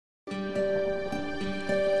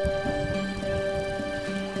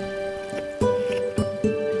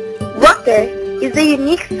water is a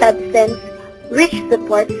unique substance which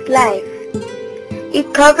supports life.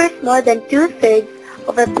 It covers more than 2/3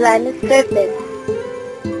 of our planet's surface.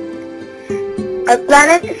 Our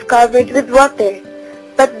planet is covered with water,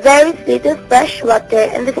 but there is little fresh water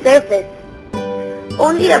on the surface.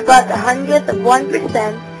 Only about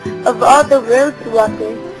 1/100% of all the world's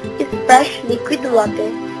water is fresh liquid water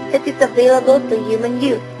that is available for human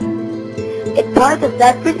use. A part of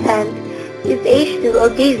that percent is H2O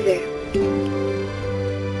Geyser.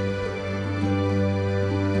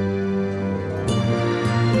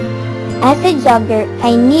 As a jogger,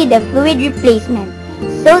 I need a fluid replacement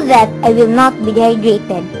so that I will not be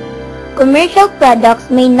dehydrated. Commercial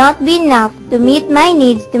products may not be enough to meet my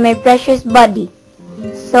needs to my precious body.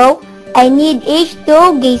 So, I need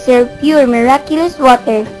H2O Geyser Pure Miraculous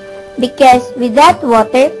Water because with that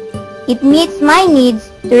water, it meets my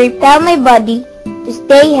needs to repel my body to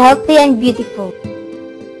stay healthy and beautiful.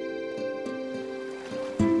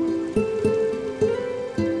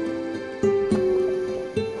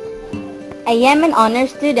 I am an honor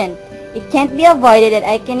student. It can't be avoided that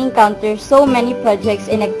I can encounter so many projects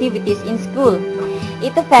and activities in school.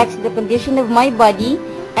 It affects the condition of my body,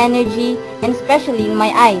 energy, and especially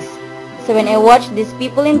my eyes. So when I watch these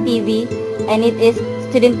people in TV, and it is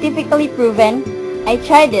scientifically proven, I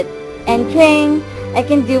tried it, and train, I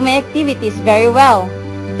can do my activities very well.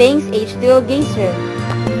 Thanks H2O Geyser.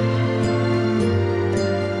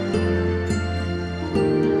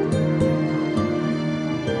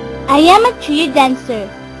 I am a cheer dancer.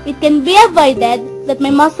 It can be avoided that my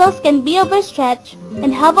muscles can be overstretched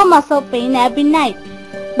and have a muscle pain every night.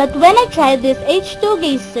 But when I tried this H2O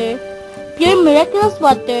Geyser, Pure Miraculous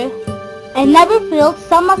Water, I never felt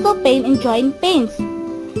some muscle pain and joint pains.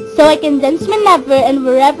 So I can dance whenever and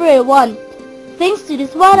wherever I want, thanks to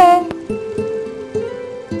this water.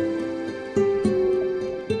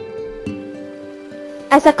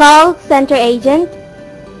 As a call center agent,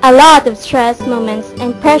 a lot of stress moments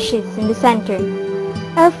and pressures in the center.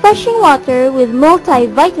 A refreshing water with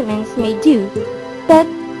multivitamins may do, but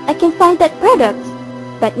I can find that product.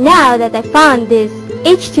 But now that I found this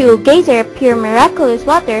H2O Geyser Pure Miraculous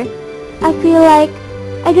Water, I feel like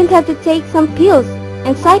I don't have to take some pills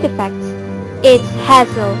and side effects. It's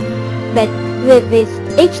hassle, but with this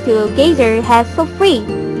H2O Geyser hassle-free.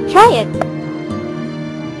 Try it!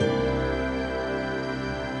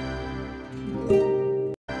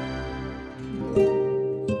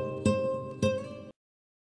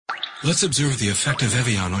 Let's observe the effect of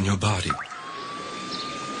Evian on your body.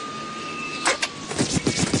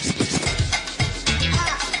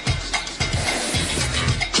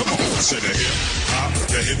 Come on, say the hip hop,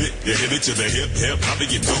 the hip it to the hip hip hop,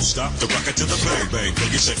 you don't stop the rocket to the bang bang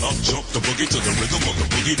boogie, say up jump the boogie to the rhythm of the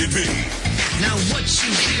boogie to beat. Now what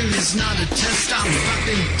you hear is not a test, I'm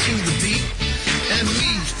rocking to the beat, and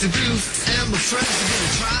me, the groove, and my friends are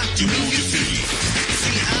gonna try to move your feet.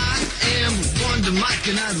 See, I am Wonder Mike,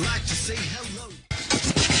 and I'd like to say hello.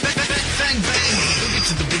 Bang bang bang bang, boogie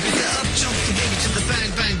to the boogie, the up jump the boogie to the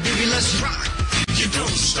bang bang boogie, let's rock. You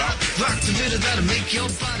don't stop. Rock the bit of that'll make your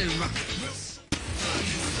body rock.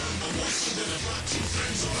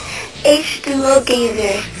 H2O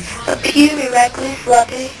Geyser, a pure miraculous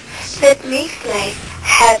water that makes life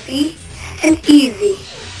happy and easy.